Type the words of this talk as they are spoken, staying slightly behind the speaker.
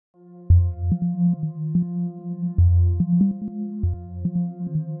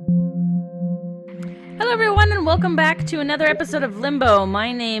everyone, and welcome back to another episode of Limbo.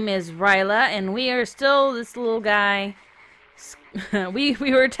 My name is Riella, and we are still this little guy. we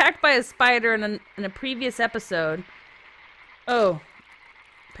were attacked by a spider in a previous episode. Oh,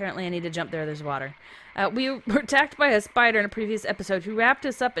 apparently I need to jump there. There's water. We were attacked by a spider in a previous episode who wrapped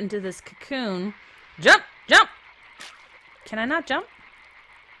us up into this cocoon. Jump! Jump! Can I not jump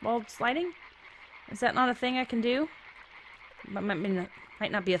while sliding? Is that not a thing I can do?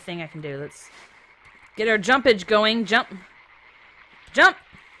 Might not be a thing I can do. Let's get our jumpage going. Jump. Jump!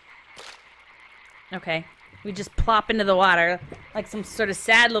 Okay. We just plop into the water like some sort of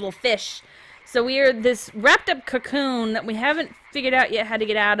sad little fish. So we are this wrapped up cocoon that we haven't figured out yet how to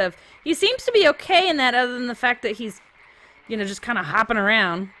get out of. He seems to be okay in that, other than the fact that he's, you know, just kind of hopping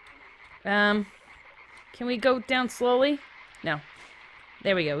around. Can we go down slowly? No.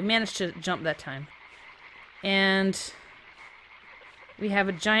 There we go. We managed to jump that time. And we have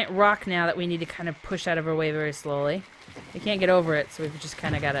a giant rock now that we need to kind of push out of our way very slowly. We can't get over it, so we've just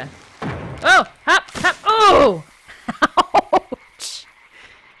kind of got to... Oh! Hop! Hop! Oh! Ouch!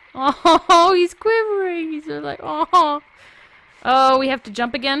 Oh, he's quivering. He's like, oh. Oh, we have to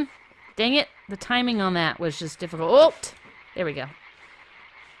jump again? Dang it. The timing on that was just difficult. Oh! There we go.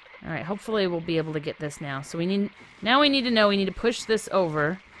 Alright, hopefully we'll be able to get this now. So we need... Now we need to push this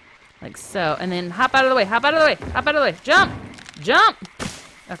over. Like so. And then hop out of the way. Hop out of the way. Hop out of the way. Jump! Jump!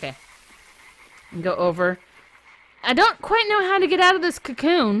 Okay. And go over. I don't quite know how to get out of this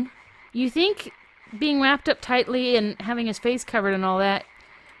cocoon. You think being wrapped up tightly and having his face covered and all that,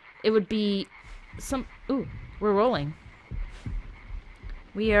 it would be some... Ooh, we're rolling.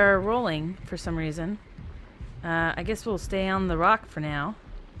 We are rolling for some reason. I guess we'll stay on the rock for now.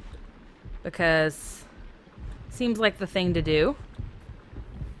 Because seems like the thing to do.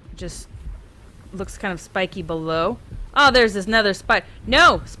 Just looks kind of spiky below. Oh, there's this another spider.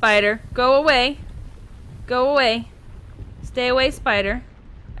 No, spider. Go away. Go away. Stay away, spider.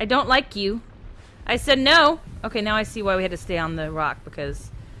 I don't like you. I said no. Okay, now I see why we had to stay on the rock, because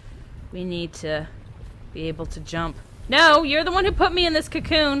we need to be able to jump. No, you're the one who put me in this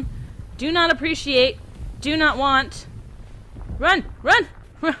cocoon. Do not appreciate. Do not want. Run! Run!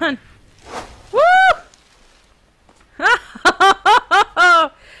 Run! Woo!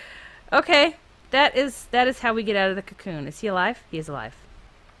 Okay. That is how we get out of the cocoon. Is he alive? He is alive.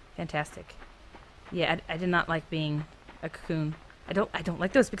 Fantastic. Yeah, I did not like being a cocoon. I don't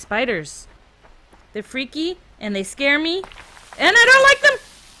like those big spiders. They're freaky and they scare me, and I don't like them.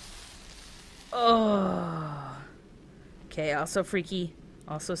 Oh. Okay, also freaky,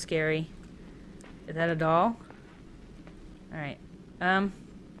 also scary. Is that a doll? All right.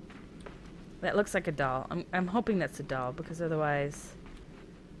 That looks like a doll. I'm hoping that's a doll, because otherwise.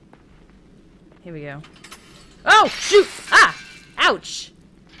 Here we go. Oh, shoot! Ah! Ouch!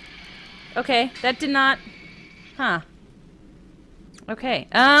 Okay, that did not... Huh. Okay,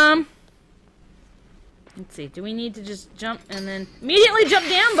 let's see. Do we need to just jump and then... Immediately jump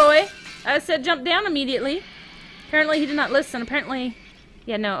down, boy! I said jump down immediately. Apparently he did not listen. Apparently...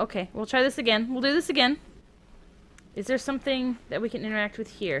 Yeah, no, okay. We'll try this again. We'll do this again. Is there something that we can interact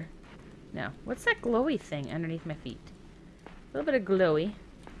with here? No. What's that glowy thing underneath my feet? A little bit of glowy.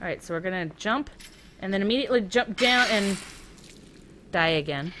 Alright, so we're gonna jump, and then immediately jump down and die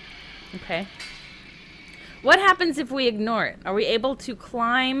again. Okay. What happens if we ignore it? Are we able to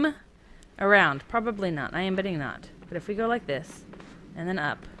climb around? Probably not. I am betting not. But if we go like this, and then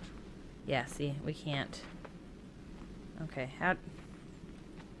up. Yeah, see, we can't. Okay, how...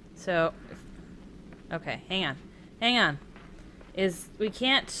 So, okay, hang on. Hang on. We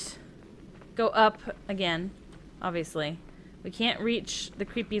can't go up again, obviously. We can't reach the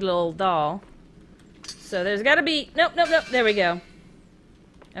creepy little doll. So there's gotta be... Nope, nope, nope. There we go.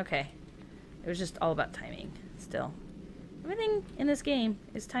 Okay. It was just all about timing, still. Everything in this game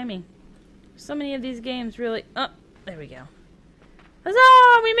is timing. So many of these games really... Oh, there we go.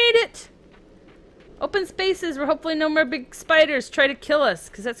 Huzzah! We made it! Open spaces where hopefully no more big spiders try to kill us,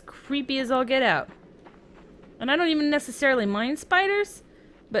 because that's creepy as all get out. And I don't even necessarily mind spiders,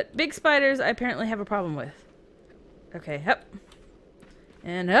 but big spiders I apparently have a problem with. Okay, up.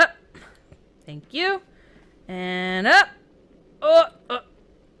 And up. Thank you. And up. Oh, oh.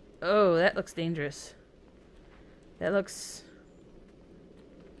 Oh, that looks dangerous. That looks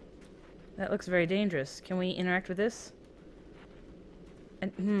very dangerous. Can we interact with this?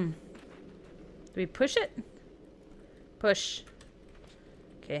 And, do we push it? Push.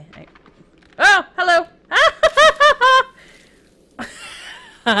 Okay. Oh, hello.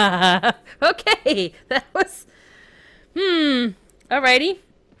 Okay, that was... Alrighty.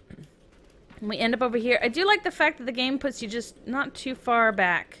 And we end up over here. I do like the fact that the game puts you just not too far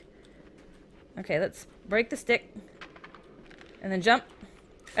back. Okay, let's break the stick. And then jump.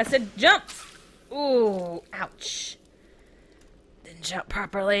 I said jump! Ooh, ouch. Didn't jump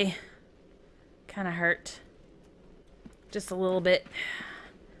properly. Kind of hurt. Just a little bit.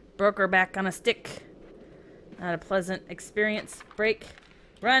 Broke her back on a stick. Not a pleasant experience. Break.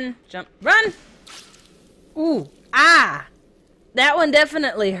 Run. Jump. Run! Ooh. Ah! That one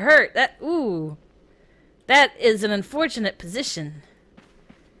definitely hurt. Ooh. That is an unfortunate position.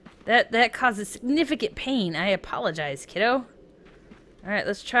 That causes significant pain. I apologize, kiddo. Alright,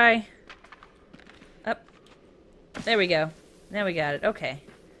 let's try. Up. There we go. Now we got it. Okay.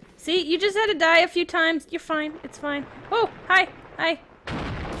 See, you just had to die a few times. You're fine. It's fine. Oh, hi. Hi.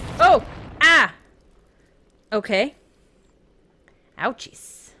 Oh! Ah! Okay.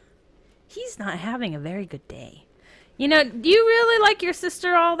 Ouchies. He's not having a very good day. You know, do you really like your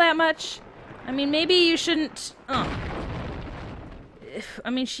sister all that much? I mean, maybe you shouldn't... I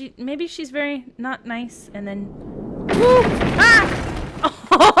mean, maybe she's very not nice, and then... Woo! Ah!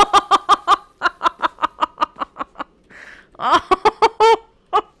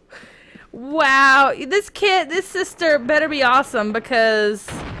 Wow, this sister better be awesome, because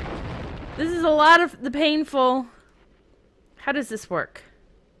this is a lot of the painful... How does this work?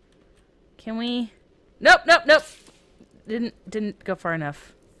 Can we... Nope, nope, nope! Didn't go far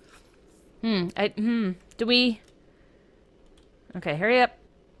enough. Do we... Okay, hurry up.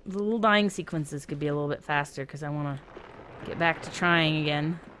 The little dying sequences could be a little bit faster, because I want to get back to trying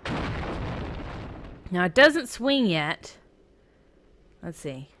again. Now, it doesn't swing yet. Let's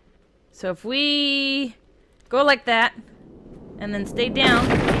see. So if we go like that, and then stay down...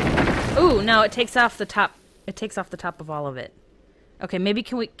 Ooh, no, it takes off the top. It takes off the top of all of it. Okay, maybe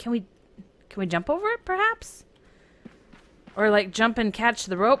can we jump over it, perhaps? Or, like, jump and catch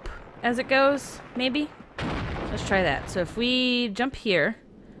the rope as it goes, maybe? Let's try that. So if we jump here,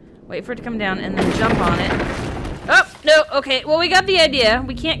 wait for it to come down, and then jump on it. Oh, no, okay. Well, we got the idea.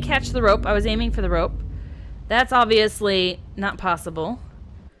 We can't catch the rope. I was aiming for the rope. That's obviously not possible.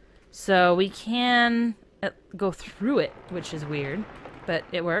 So we can go through it, which is weird, but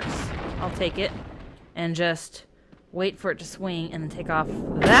it works. I'll take it and just wait for it to swing and then take off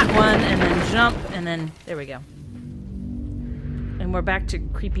that one and then jump and then there we go. And we're back to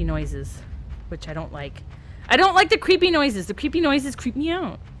creepy noises, which I don't like. I don't like the creepy noises. The creepy noises creep me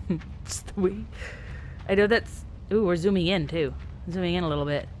out. Just the way. I know that's... Ooh, we're zooming in, too. Zooming in a little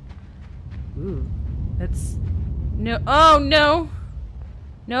bit. Ooh. That's... No... Oh, no!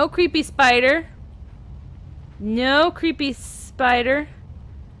 No creepy spider. No creepy spider.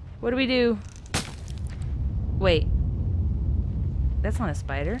 What do we do? Wait. That's not a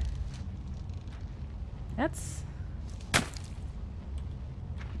spider. That's...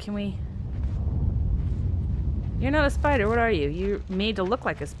 Can we... You're not a spider. What are you? You're made to look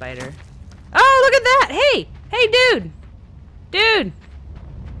like a spider. Oh, look at that! Hey! Hey, dude! Dude!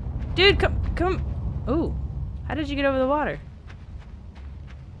 Dude, come... Ooh. How did you get over the water?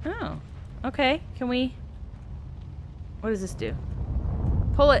 Oh. Okay. Can we... What does this do?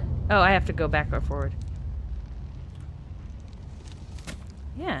 Pull it. Oh, I have to go back or forward.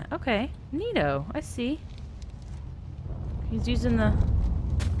 Yeah, okay. Neato. I see. He's using the...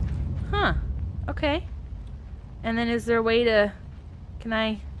 Huh. Okay. And then is there a way to... Can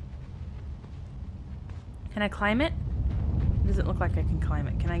I climb it? It doesn't look like I can climb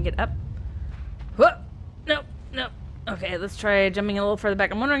it. Can I get up? Whoop! Nope, nope. Okay, let's try jumping a little further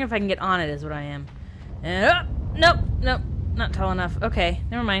back. I'm wondering if I can get on it is what I am. And up! Nope, nope. Not tall enough. Okay,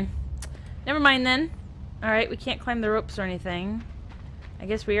 never mind. Never mind then. Alright, we can't climb the ropes or anything. I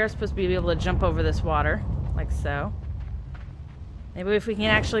guess we are supposed to be able to jump over this water. Like so. Maybe if we can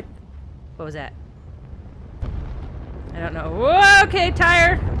actually... What was that? I don't know. Whoa, okay,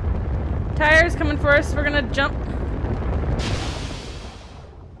 tire. Tire's coming for us. We're gonna jump.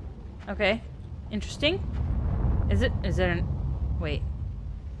 Okay. Interesting. Is there an... Wait.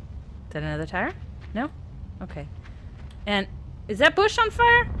 Is that another tire? No? Okay. And is that bush on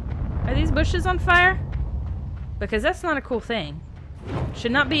fire? Are these bushes on fire? Because that's not a cool thing.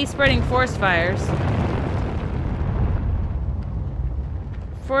 Should not be spreading forest fires.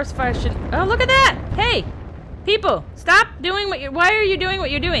 Forest fires should... Oh, look at that! Hey! People, stop doing what you're... Why are you doing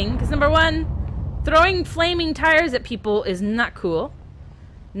what you're doing? Because number one, throwing flaming tires at people is not cool.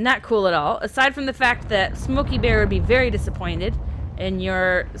 Not cool at all. Aside from the fact that Smokey Bear would be very disappointed in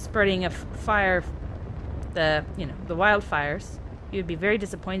your spreading of fire, the wildfires. He would be very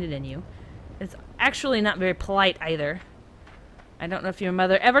disappointed in you. It's actually not very polite either. I don't know if your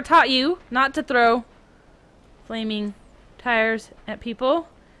mother ever taught you not to throw flaming tires at people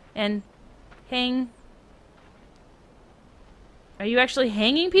and hang... Are you actually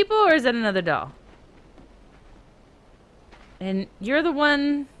hanging people, or is that another doll? And you're the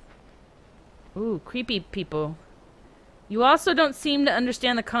one... Ooh, creepy people. You also don't seem to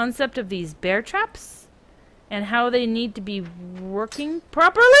understand the concept of these bear traps and how they need to be working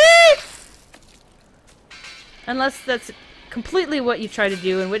properly! Unless that's completely what you try to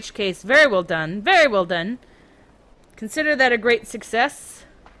do, in which case, very well done. Very well done. Consider that a great success.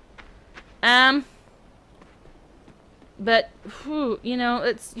 But, whew, you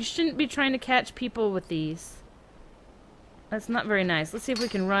know, you shouldn't be trying to catch people with these. That's not very nice. Let's see if we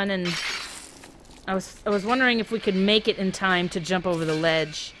can run and... I was wondering if we could make it in time to jump over the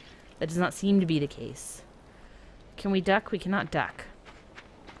ledge. That does not seem to be the case. Can we duck? We cannot duck.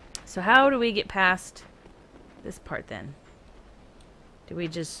 So how do we get past this part then? Do we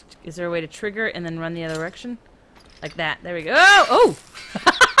just... Is there a way to trigger and then run the other direction? Like that. There we go. Oh!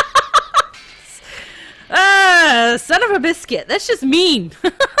 Oh! Son of a biscuit. That's just mean.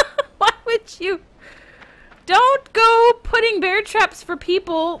 Why would you... Don't go putting bear traps for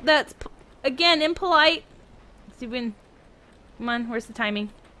people. That's... Again, impolite. Let's see if we can... Come on, where's the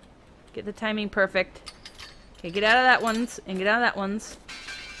timing? Get the timing perfect. Okay, get out of that ones, and get out of that ones.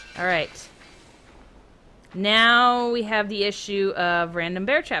 Alright. Now we have the issue of random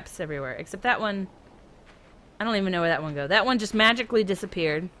bear traps everywhere. Except that one... I don't even know where that one goes. That one just magically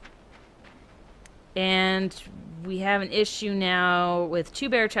disappeared. And we have an issue now with 2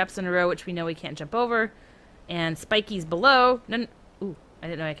 bear traps in a row, which we know we can't jump over. And Spikey's below. Ooh. I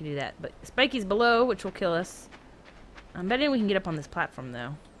didn't know I could do that, but Spikey's below, which will kill us. I'm betting we can get up on this platform,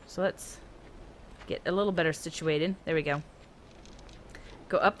 though. So let's get a little better situated. There we go.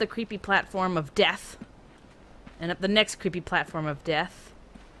 Go up the creepy platform of death. And up the next creepy platform of death.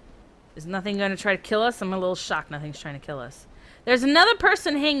 Is nothing going to try to kill us? I'm a little shocked nothing's trying to kill us. There's another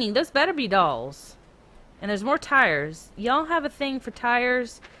person hanging. Those better be dolls. And there's more tires. Y'all have a thing for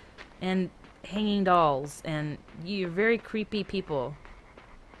tires and hanging dolls. And you're very creepy people.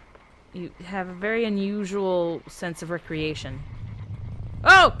 You have a very unusual sense of recreation.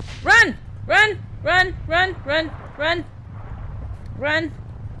 Oh! Run! Run! Run! Run! Run! Run! Run!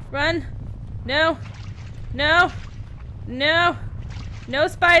 Run! No! No! No! No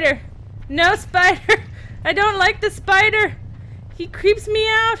spider! No spider! I don't like the spider! He creeps me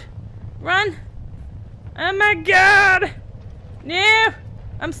out! Run! Oh my god! No!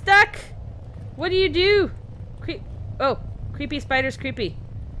 I'm stuck! What do you do? Oh! Creepy spider's creepy.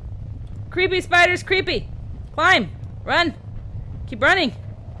 Creepy spider's creepy. Climb. Run. Keep running.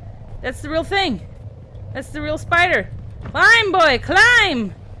 That's the real thing. That's the real spider. Climb, boy.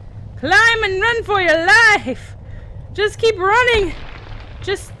 Climb. Climb and run for your life. Just keep running.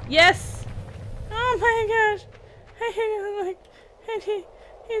 Just, yes. Oh my gosh.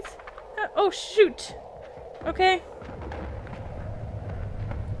 It's, oh shoot. Okay.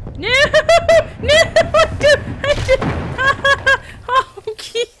 No. No. Oh,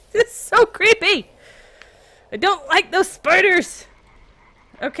 geez. This is so creepy! I don't like those spiders!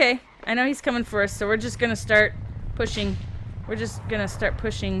 Okay, I know he's coming for us, so we're just gonna start pushing. We're just gonna start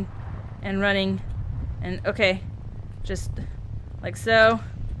pushing and running. And, okay. Just like so.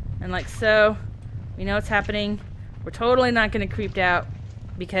 And like so. We know what's happening. We're totally not gonna creep out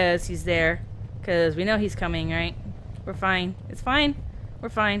because he's there. Because we know he's coming, right? We're fine. It's fine. We're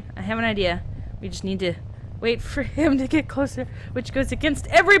fine. I have an idea. We just need to... wait for him to get closer, which goes against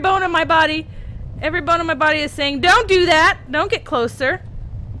every bone in my body. Every bone in my body is saying, don't do that. Don't get closer.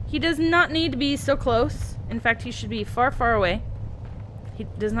 He does not need to be so close. In fact, he should be far, far away. He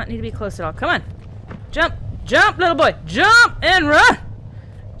does not need to be close at all. Come on. Jump. Jump, little boy. Jump and run.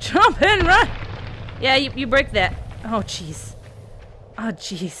 Jump and run. Yeah, you break that. Oh, jeez. Oh,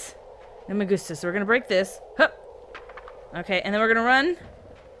 jeez. No me gusta. So we're going to break this. Hup. Okay, and then we're going to run.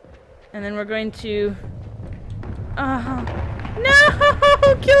 And then we're going to... no!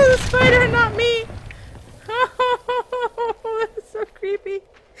 Kill the spider, not me! Oh, that's so creepy.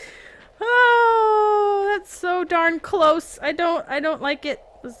 Oh, that's so darn close. I don't like it.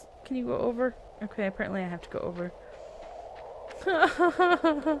 Can you go over? Okay, apparently I have to go over.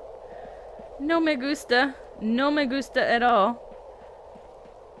 No me gusta. No me gusta at all.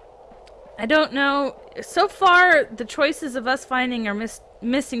 I don't know. So far, the choices of us finding our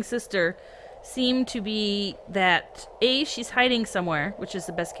missing sister seem to be that A, she's hiding somewhere, which is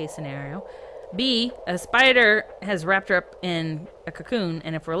the best case scenario. B, a spider has wrapped her up in a cocoon,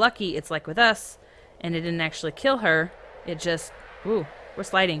 and if we're lucky, it's like with us, and it didn't actually kill her. It just... Ooh, we're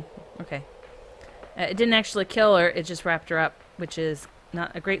sliding. Okay. It didn't actually kill her, it just wrapped her up, which is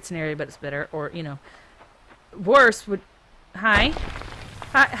not a great scenario, but it's better. Or, you know, worse would... Hi?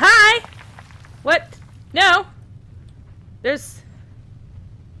 Hi? Hi? What? No! There's...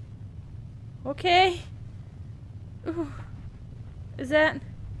 Okay. Ooh. is that?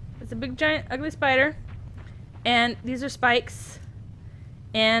 It's a big, giant, ugly spider. And these are spikes.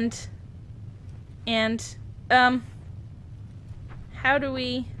 And, how do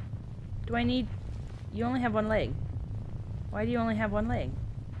we... Do I need... You only have one leg. Why do you only have one leg?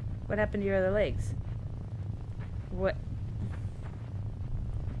 What happened to your other legs? What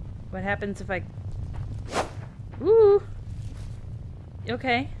happens if I... Ooh!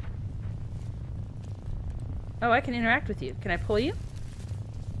 Okay. Oh, I can interact with you. Can I pull you?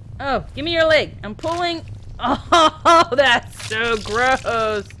 Oh, give me your leg. I'm pulling... Oh, that's so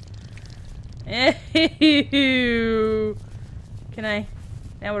gross! Ew! Can I...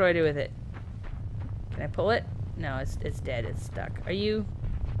 Now what do I do with it? Can I pull it? No, it's dead. It's stuck. Are you...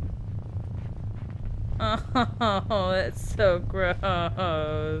 Oh, that's so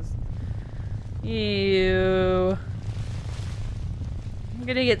gross. Ew. I'm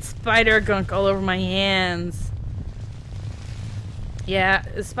gonna get spider gunk all over my hands. Yeah,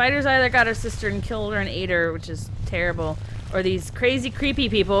 the spiders either got her sister and killed her and ate her, which is terrible. Or these crazy, creepy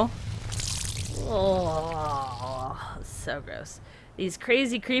people. Oh, so gross. These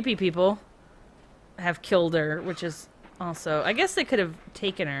crazy, creepy people have killed her, which is also... I guess they could have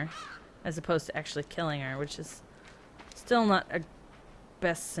taken her as opposed to actually killing her, which is still not a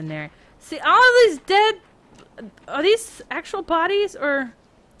best scenario. See, all of these dead... Are these actual bodies, or...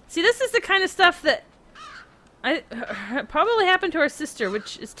 See, this is the kind of stuff that probably happened to our sister,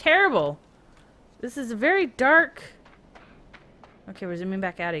 which is terrible. This is a very dark... Okay, we're zooming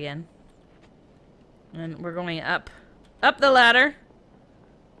back out again. And we're going up. Up the ladder.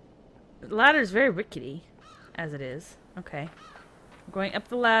 The ladder is very rickety, as it is. Okay. We're going up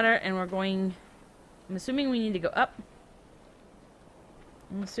the ladder, and we're going... I'm assuming we need to go up.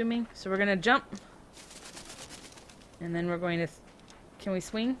 I'm assuming. So we're going to jump. And then we're going to... Can we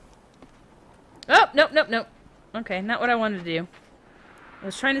swing? Oh, nope, nope, nope. Okay, not what I wanted to do. I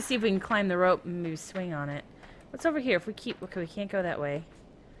was trying to see if we can climb the rope and maybe swing on it. What's over here? If we keep... Okay, we can't go that way.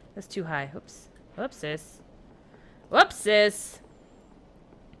 That's too high. Oops. Whoops, sis. Whoops, sis.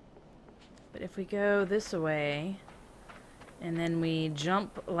 But if we go this way, and then we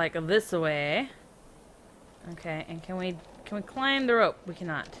jump like this way, okay, and can we climb the rope? We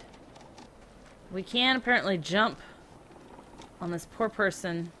cannot. We can apparently jump on this poor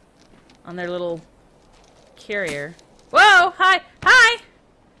person on their little carrier. Whoa! Hi! Hi!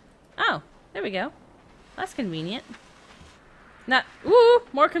 Oh, there we go. That's convenient. Not, woo!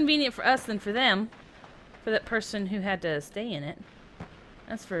 More convenient for us than for them. For that person who had to stay in it.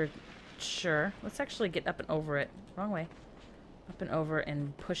 That's for sure. Let's actually get up and over it. Wrong way. Up and over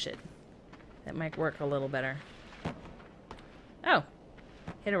and push it. That might work a little better. Oh.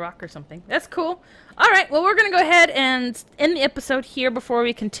 Hit a rock or something. That's cool. Alright, well, we're going to go ahead and end the episode here before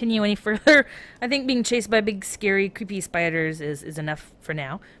we continue any further. I think being chased by big, scary, creepy spiders is enough for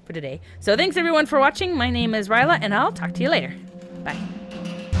now, for today. So thanks, everyone, for watching. My name is Riella, and I'll talk to you later. Bye.